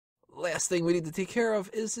last thing we need to take care of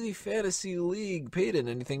is the fantasy league. Peyton,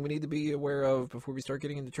 anything we need to be aware of before we start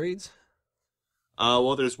getting into trades?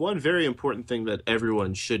 Well, there's one very important thing that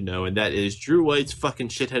everyone should know, and that is Drew White's fucking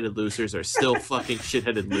shitheaded losers are still fucking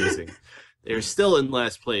shitheaded losing. They're still in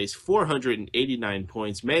last place, 489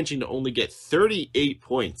 points, managing to only get 38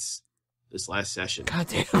 points this last session. God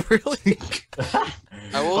damn, really?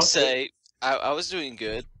 I will say, I was doing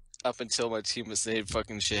good up until my team was named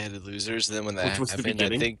fucking shitheaded losers. And then when that happened, I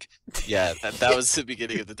think, that was the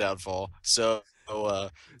beginning of the downfall. So,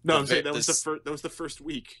 no, I'm saying that was the first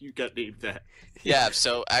week you got named that. Yeah,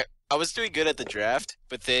 so I was doing good at the draft,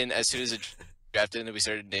 but then as soon as the draft ended and we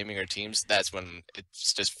started naming our teams, that's when it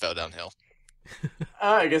just fell downhill.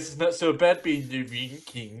 I guess it's not so bad being the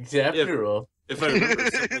Vikings after all. If I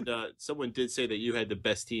remember, someone did say that you had the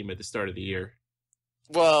best team at the start of the year.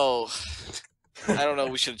 Well, I don't know.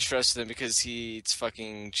 We should trust them because he eats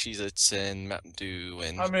fucking Cheez-Its and Mountain Dew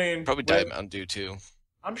and probably Diet Mountain Dew too.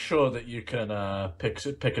 I'm sure that you can pick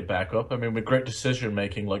it back up. I mean, with great decision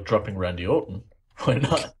making like dropping Randy Orton, why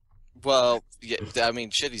not? Well, yeah, I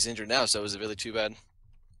mean, shit, he's injured now, so is it really too bad?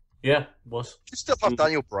 Yeah, it was. You still have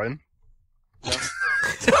Daniel Bryan. No.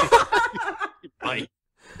 Right.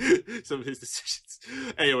 Some of his decisions.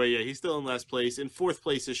 Anyway, yeah, he's still in last place. In fourth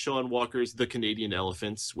place is Sean Walker's The Canadian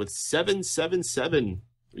Elephants with 777.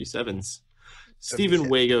 3 sevens. Stephen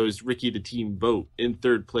Wago's Ricky the Team Boat in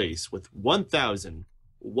third place with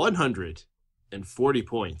 1,140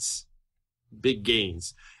 points. Big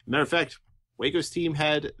gains. Matter of fact, Wago's team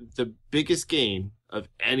had the biggest gain of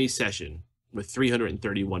any session with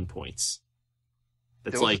 331 points.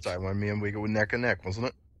 That's there was a time when me and Wago were neck and neck, wasn't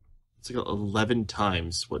it? It's like 11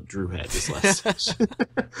 times what Drew had this last session.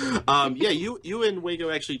 Yeah, you and Wago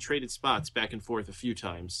actually traded spots back and forth a few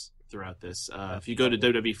times throughout this. If you go to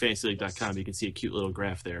WWEFantasyLeague.com, you can see a cute little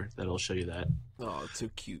graph there that'll show you that. Oh, it's so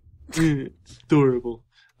cute. Adorable.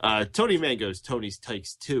 Tony Mango's Tony's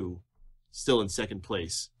Tykes 2, still in second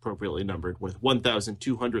place, appropriately numbered, with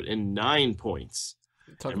 1,209 points.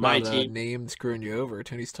 Talk about a name screwing you over.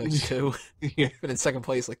 Tony's Tykes 2. Yeah. Been in second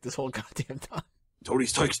place like this whole goddamn time.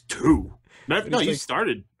 Tony's Tykes 2. No, you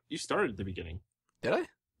started. You started at the beginning. Did I?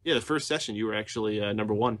 Yeah, the first session you were actually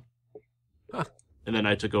number 1. Huh. And then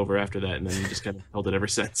I took over after that, and then you just kind of held it ever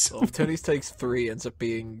since. Well, if Tony's Takes 3 ends up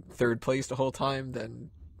being third place the whole time, then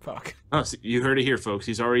fuck. Oh, so you heard it here, folks.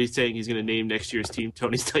 He's already saying he's going to name next year's team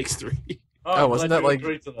Tony's Takes 3. Oh, wasn't that like...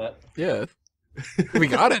 To that. Yeah. We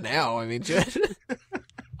got it now. I mean, shit.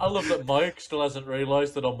 I love that Mike still hasn't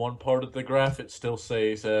realised that on one part of the graph it still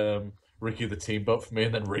says Ricky the Team Boat for me,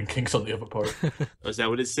 and then Ring King's on the other part. Oh, is that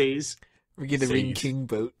what it says? Ricky the Ring King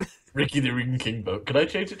Boat. Ricky the Ring King Boat. Can I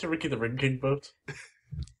change it to Ricky the Ring King Boat?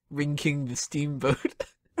 Ring King the Steamboat.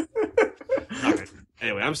 All right.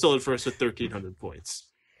 Anyway, I'm still in first with 1,300 points.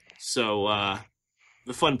 So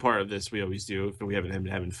the fun part of this we always do, if we haven't been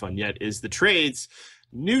having fun yet, is the trades.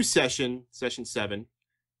 New session 7.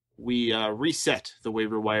 We reset the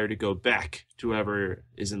waiver wire to go back to whoever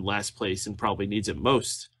is in last place and probably needs it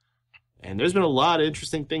most. And there's been a lot of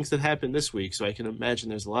interesting things that happened this week, so I can imagine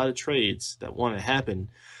there's a lot of trades that want to happen.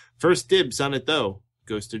 First dibs on it, though,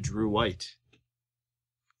 goes to Drew White.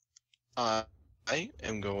 I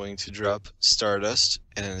am going to drop Stardust,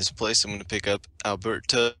 and in his place I'm going to pick up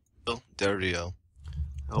Alberto Del Rio.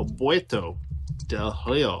 Alberto Del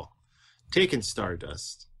Rio. Taking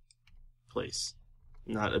Stardust. Place.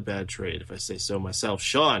 Not a bad trade, if I say so myself.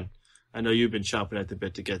 Sean, I know you've been chomping at the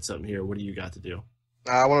bit to get something here. What do you got to do?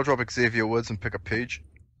 I want to drop Xavier Woods and pick up Paige.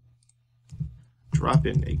 Drop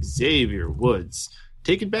in Xavier Woods.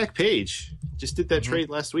 Taking back Paige. Just did that trade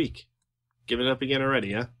last week. Giving it up again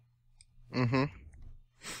already, huh? Mm-hmm.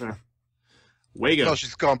 Huh. Wago. No,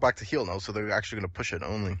 she's gone back to heel now, so they're actually going to push it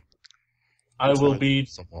only. I will be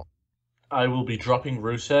dropping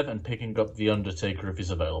Rusev and picking up The Undertaker if he's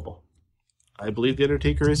available. I believe The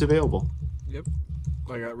Undertaker is available. Yep.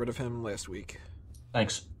 I got rid of him last week.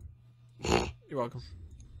 Thanks. You're welcome.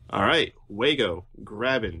 All right. Wago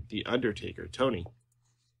grabbing The Undertaker. Tony.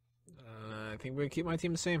 I think we're going to keep my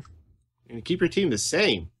team the same. You're going to keep your team the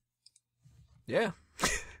same? Yeah.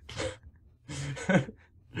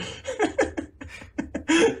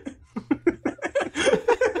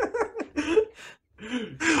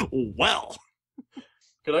 Well.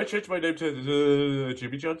 Can I change my name to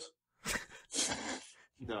Jimmy Jones?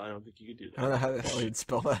 No, I don't think you could do that. I don't know how the hell you'd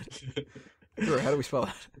spell that. Sure, how do we spell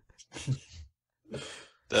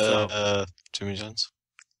that? Jimmy Jones.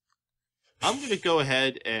 I'm going to go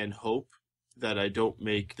ahead and hope that I don't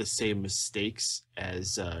make the same mistakes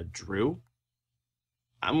as Drew.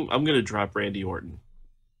 I'm going to drop Randy Orton.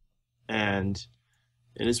 And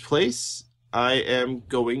in his place, I am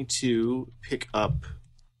going to pick up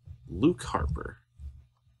Luke Harper.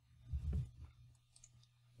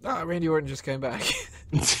 Randy Orton just came back.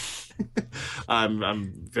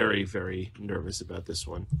 I'm very, very nervous about this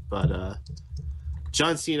one. But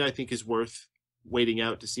John Cena, I think, is worth waiting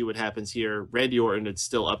out to see what happens here. Randy Orton, it's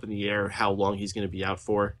still up in the air how long he's going to be out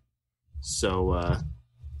for. So I'm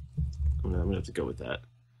going to have to go with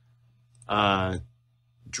that.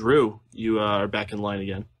 Drew, you are back in line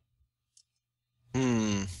again.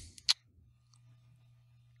 Could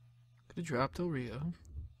have dropped Del Rio.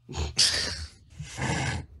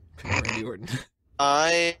 Randy Orton.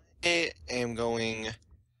 I am going.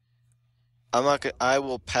 I'm not gonna. I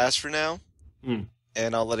will pass for now,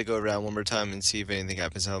 and I'll let it go around one more time and see if anything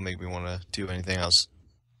happens. That'll make me want to do anything else.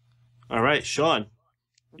 All right, Sean,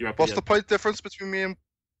 you're up. What's the point difference between me and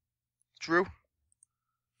Drew?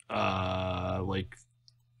 Like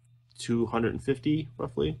 250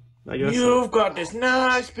 roughly, I guess. You've got this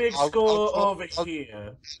nice big score over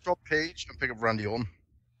here. Drop Page and pick up Randy Orton.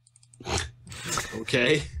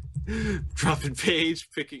 Okay. Dropping Page,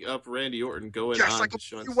 picking up Randy Orton, going Yes, on I to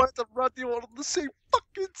Sean's. you wanted Randy Orton on the same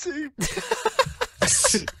fucking team.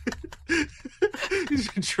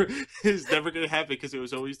 It's never going to happen because it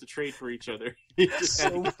was always the trade for each other.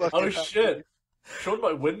 Oh shit! Sean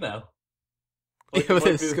might win now. Like, Yeah,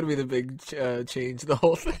 this is going to be the big change, the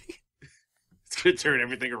whole thing. It's going to turn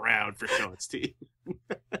everything around for Sean's team.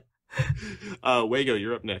 Wago,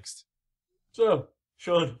 you're up next. So,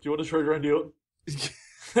 Sean, do you want to trade Randy Orton?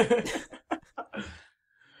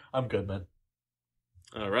 I'm good, man.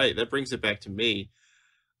 All right, that brings it back to me.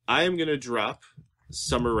 I am going to drop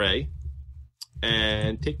Summer Rae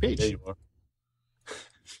and take Paige. There you are.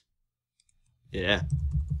 Yeah.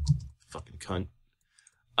 Fucking cunt.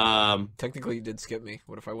 Technically, you did skip me.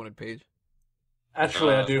 What if I wanted Paige?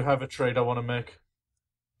 Actually, I do have a trade I want to make.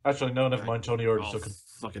 Actually, no, never mind. Tony already took him.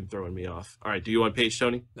 Fucking throwing me off. All right, do you want Paige,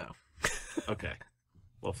 Tony? No. Okay.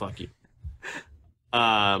 Well, fuck you.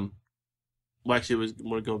 Well, actually,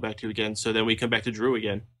 we're going back to you again. So then we come back to Drew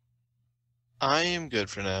again. I am good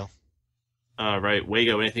for now. All right,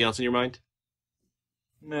 Wago. Anything else in your mind?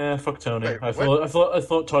 Nah, fuck Tony. Wait, I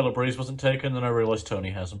thought Tyler Breeze wasn't taken, then I realized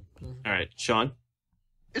Tony has him. All right, Sean.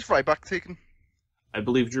 Is Ryback taken? I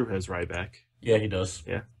believe Drew has Ryback. Yeah, he does.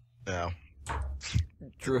 No.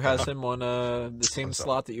 Drew has him on the same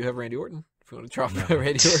slot that you have Randy Orton. If you want to drop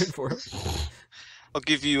Randy Orton for him. I'll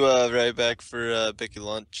give you right back for Becky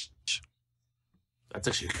Lynch. That's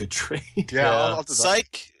actually a good trade. Yeah, I'll do that.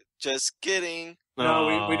 Psych. Just kidding.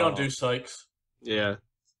 No, we don't do Sykes. Yeah.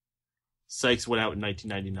 Sykes went out in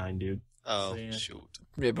 1999, dude. Oh, Yeah. shoot.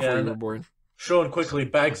 Yeah, before you were born. Sean, quickly,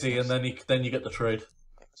 Bagsy, and then you get the trade.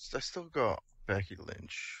 I still got Becky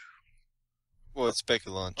Lynch. Well, it's Becky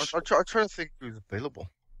Lynch. I'm trying to think who's available.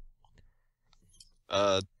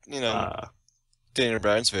 Daniel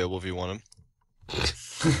Bryan's available if you want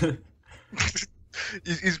him.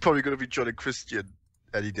 He's probably going to be joining Christian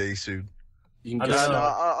any day soon. You can I guess. don't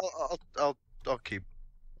know. I'll keep.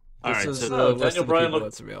 All This right, is so the no, list Daniel of the Bryan people looked-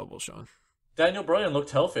 that's available, Sean. Daniel Bryan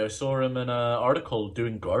looked healthy. I saw him in an article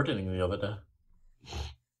doing gardening the other day.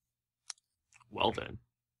 well then.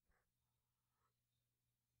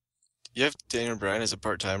 You have Daniel Bryan as a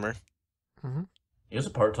part-timer? He is a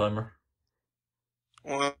part-timer.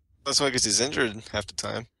 Well, that's why because he's injured half the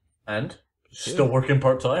time. And he's still working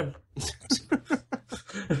part-time.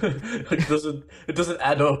 It doesn't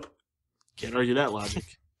add up. Can't argue that logic.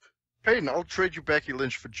 Peyton, I'll trade you Becky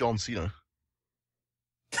Lynch for John Cena.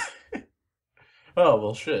 Oh,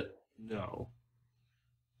 well, shit. No.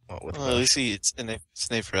 Oh, with Well, at least it's an A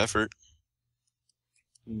for effort.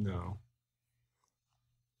 No.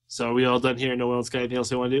 So are we all done here? No one else got anything else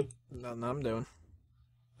they want to do? No, I'm doing.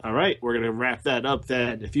 All right, we're going to wrap that up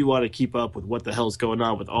then. If you want to keep up with what the hell's going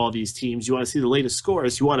on with all these teams, you want to see the latest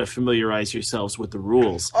scores, you want to familiarize yourselves with the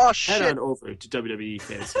rules, Oh, head shit! on over to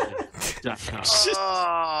WWEFantasy.com.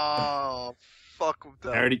 Oh, fuck with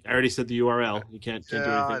that. I already said the URL. You can't do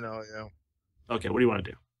Yeah, anything. I know, yeah. Okay, what do you want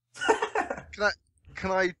to do? Can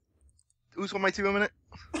I... Who's on my team a minute?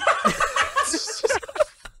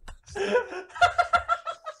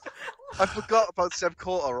 I forgot about Seb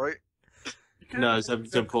Coulter, right? No,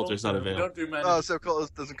 Zeb Coulter's not available. Don't do many. Oh, Seb Coulter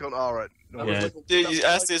doesn't count. Alright. No, Yeah. Dude, you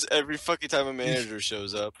ask this every fucking time a manager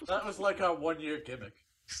shows up. That was like our 1-year gimmick.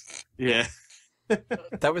 Yeah.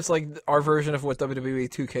 That was like our version of what WWE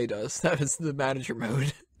 2K does. That was the manager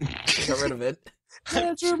mode. Got rid of it.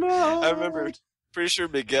 I remember, pretty sure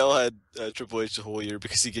Miguel had Triple H the whole year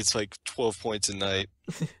because he gets like 12 points a night.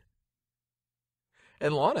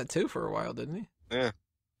 And Lana, too, for a while, didn't he? Yeah.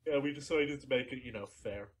 Yeah, we decided to make it,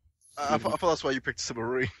 fair. I thought that's why you picked Summer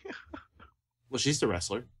Rae. Well, she's the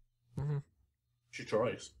wrestler. Mm-hmm. She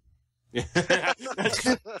tries.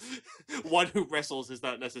 One who wrestles is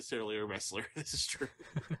not necessarily a wrestler. This is true.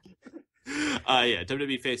 Yeah,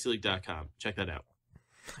 WWEFantasyLeague.com. Check that out.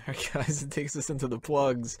 All right, guys, it takes us into the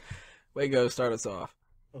plugs. Wago, start us off.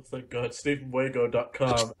 Oh, thank God.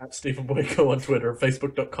 StephenWago.com, at Stephen Wago on Twitter,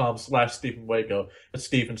 Facebook.com/Stephen Wago. That's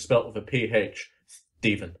Stephen spelled with a PH.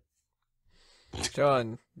 Stephen.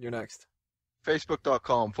 John, you're next.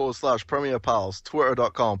 Facebook.com/Premier Pals,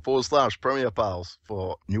 Twitter.com/Premier Pals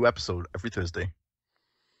for new episode every Thursday.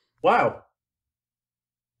 Wow.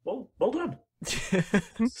 Well done.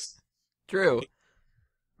 Drew.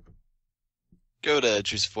 Go to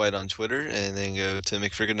Joseph White on Twitter, and then go to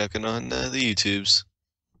McFrickanuckin on the YouTubes.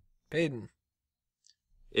 Peyton.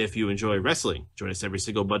 If you enjoy wrestling, join us every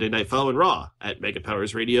single Monday night following Raw at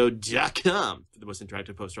megapowersradio.com for the most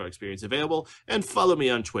interactive post-Raw experience available, and follow me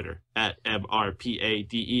on Twitter at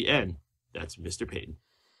MRPADEN. That's Mr. Peyton.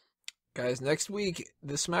 Guys, next week,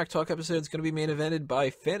 the Smack Talk episode is going to be main evented by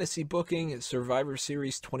Fantasy Booking Survivor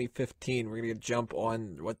Series 2015. We're going to jump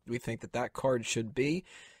on what we think that card should be.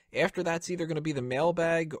 After that's either going to be the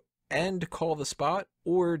mailbag and Call the Spot,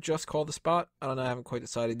 or just Call the Spot. I don't know, I haven't quite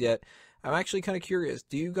decided yet. I'm actually kind of curious.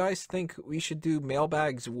 Do you guys think we should do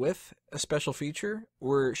mailbags with a special feature,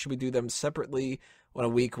 or should we do them separately on a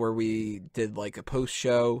week where we did like a post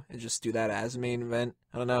show and just do that as a main event?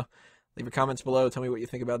 I don't know. Leave your comments below. Tell me what you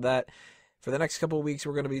think about that. For the next couple of weeks,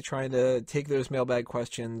 we're going to be trying to take those mailbag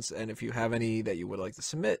questions, and if you have any that you would like to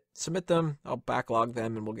submit them. I'll backlog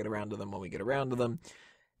them, and we'll get around to them when we get around to them.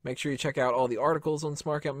 Make sure you check out all the articles on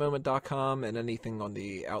smarkoutmoment.com and anything on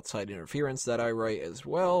the outside interference that I write as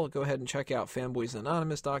well. Go ahead and check out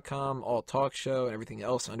fanboysanonymous.com, all talk show, and everything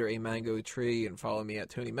else under a mango tree, and follow me at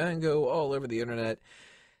Tony Mango all over the internet.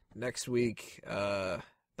 Next week, not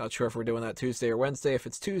sure if we're doing that Tuesday or Wednesday. If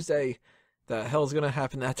it's Tuesday, the hell's going to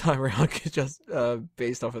happen that time around, just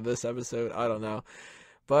based off of this episode? I don't know.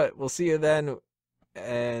 But we'll see you then.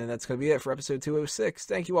 And that's going to be it for episode 206.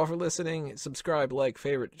 Thank you all for listening. Subscribe, like,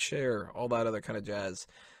 favorite, share, all that other kind of jazz.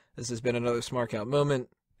 This has been another Smark Out moment,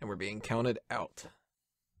 and we're being counted out.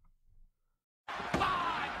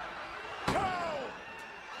 5, 2,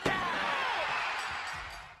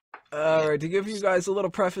 Alright, to give you guys a little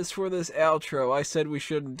preface for this outro, I said we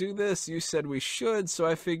shouldn't do this, you said we should, so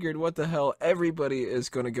I figured what the hell, everybody is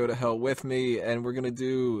going to go to hell with me, and we're going to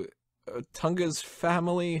do Tunga's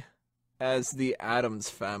family as the Addams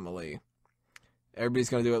family. Everybody's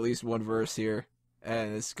going to do at least one verse here,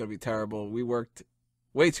 and it's going to be terrible. We worked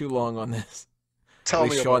way too long on this. Tell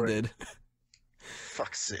me Sean did.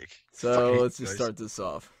 Fuck's sake. So let's just start this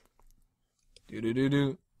off.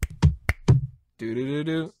 Do-do-do-do.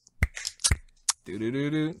 Do-do-do-do.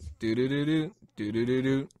 Do-do-do-do. Do-do-do-do.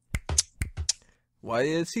 Do-do-do-do. Why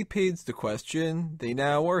is he paid's the question? They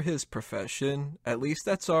now are his profession. At least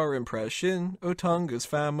that's our impression. Otunga's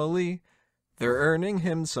family. They're earning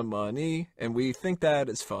him some money, and we think that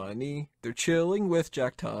is funny. They're chilling with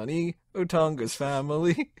Jack Tunney. Otunga's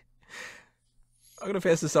family. I'm gonna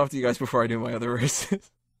pass this off to you guys before I do my other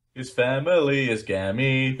verses. His family is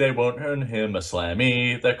gammy. They won't earn him a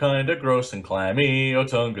slammy. They're kinda gross and clammy.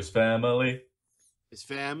 Otunga's family. His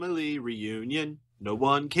family reunion. No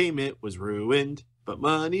one came, it was ruined. But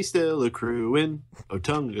money's still accruing.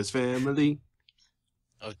 Otunga's family.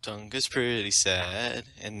 Otunga's pretty sad,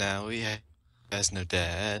 and now he has no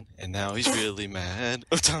dad, and now he's really mad.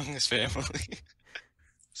 Otunga's family.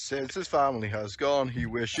 Since his family has gone, he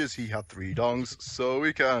wishes he had 3 dongs, so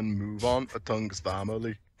we can move on. Otunga's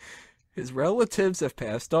family. His relatives have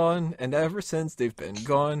passed on, and ever since they've been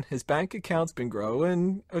gone, his bank account's been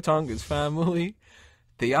growing. Otunga's family.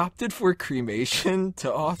 They opted for cremation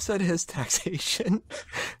to offset his taxation.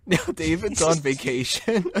 Now David's on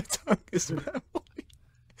vacation. Otunga's family.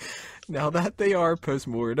 Now that they are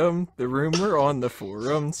post-mortem, the rumor on the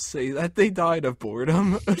forums say that they died of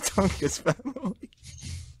boredom. Otunga's family.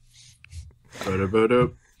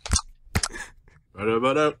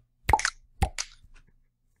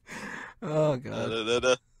 Oh,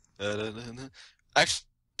 God. Actually,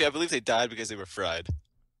 I believe they died because they were fried.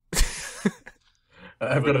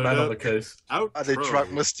 I've got a man on the case. Are they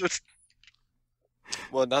drunk mustard?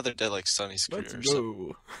 Well, now they're dead like Sonny's career Let's or go.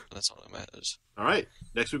 something. That's all that matters. All right.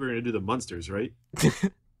 Next week we're going to do the Munsters, right?